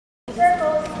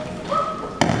circles.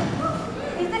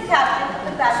 He's the captain of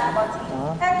the basketball team.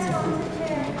 Excellent.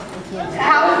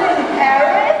 How's it in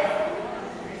Paris?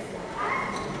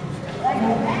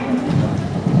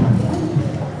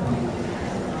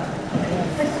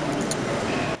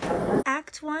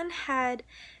 Act 1 had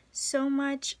so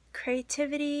much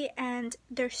creativity and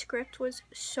their script was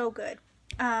so good.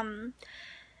 The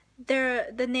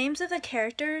names of the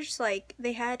characters, like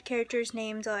they had characters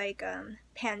named like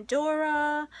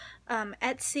Pandora,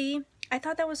 Etsy. I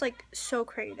thought that was like so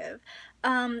creative.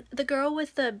 The girl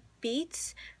with the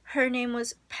beats, her name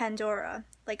was Pandora,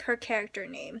 like her character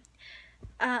name.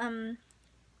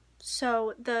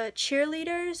 So the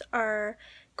cheerleaders are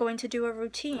going to do a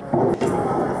routine.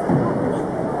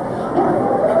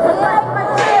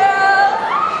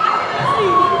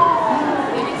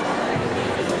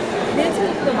 This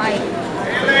is the mic.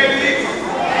 Hey, ladies!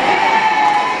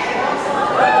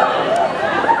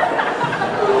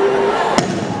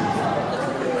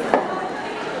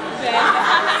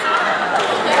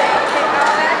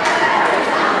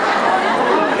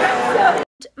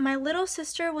 My little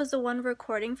sister was the one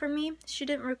recording for me. She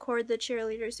didn't record the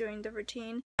cheerleaders during the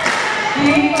routine.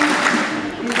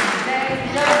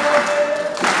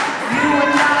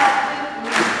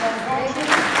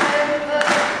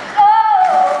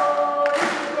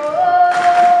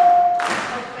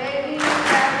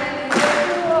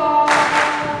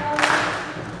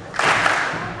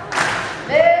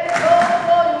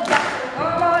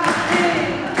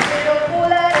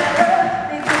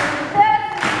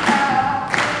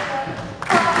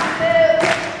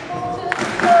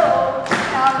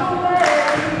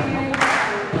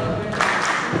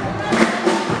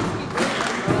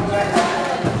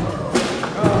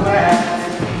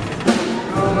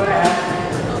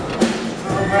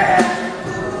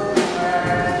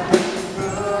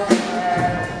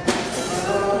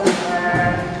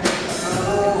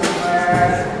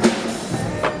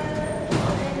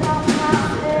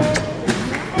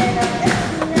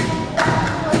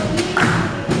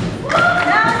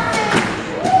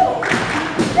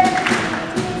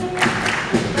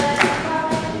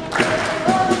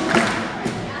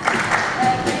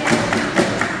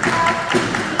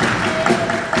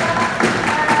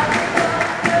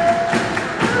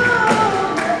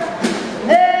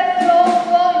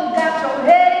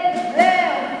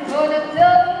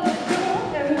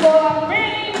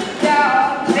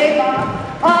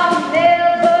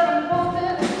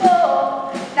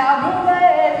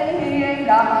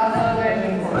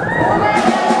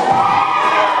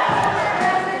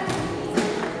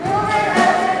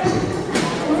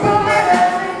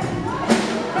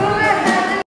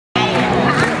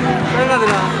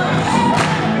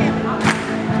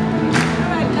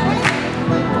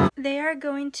 They are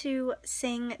going to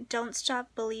sing Don't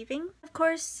Stop Believing. Of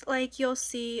course, like you'll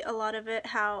see a lot of it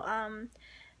how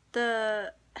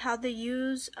they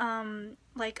use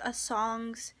like a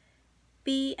song's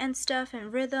beat and stuff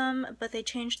and rhythm, but they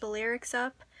changed the lyrics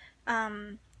up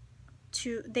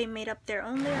they made up their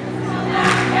own lyrics.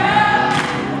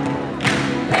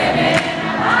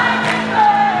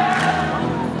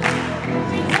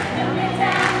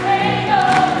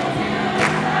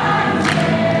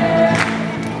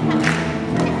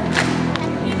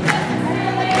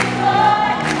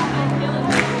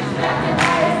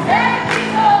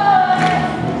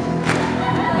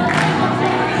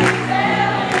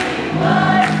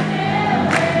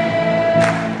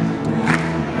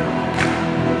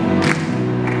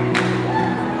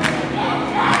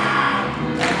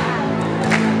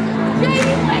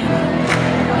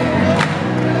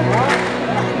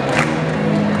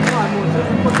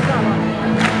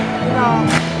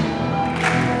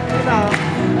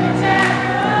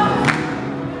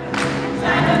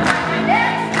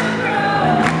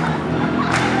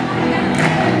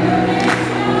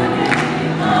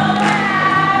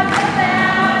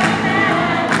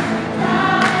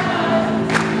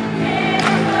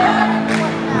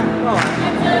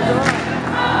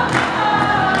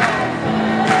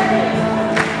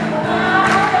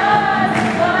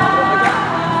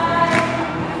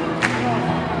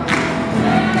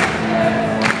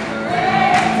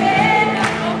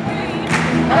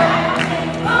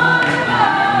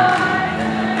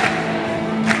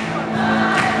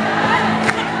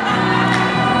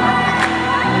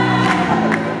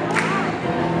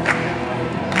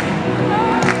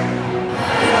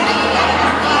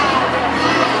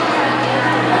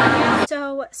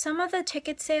 Some of the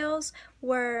ticket sales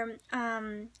were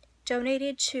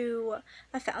donated to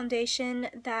a foundation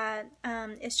that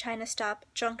is trying to stop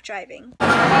drunk driving.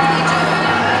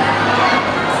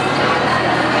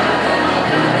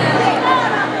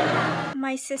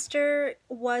 my sister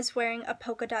was wearing a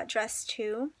polka dot dress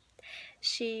too.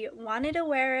 She wanted to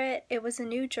wear it. It was a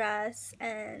new dress,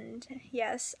 and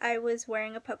yes, I was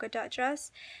wearing a polka dot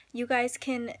dress. You guys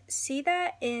can see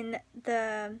that in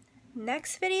the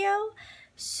next video.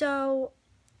 So,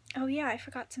 oh yeah, I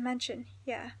forgot to mention.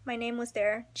 Yeah, my name was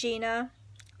there, Gina.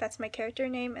 That's my character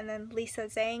name, and then Lisa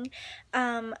Zhang.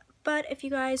 But if you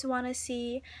guys want to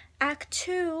see Act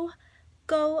 2,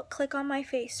 go click on my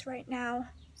face right now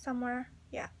somewhere.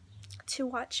 Yeah, to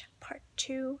watch part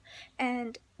 2.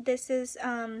 And this is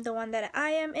the one that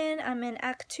I am in. I'm in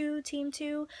Act 2, Team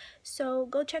 2. So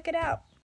go check it out.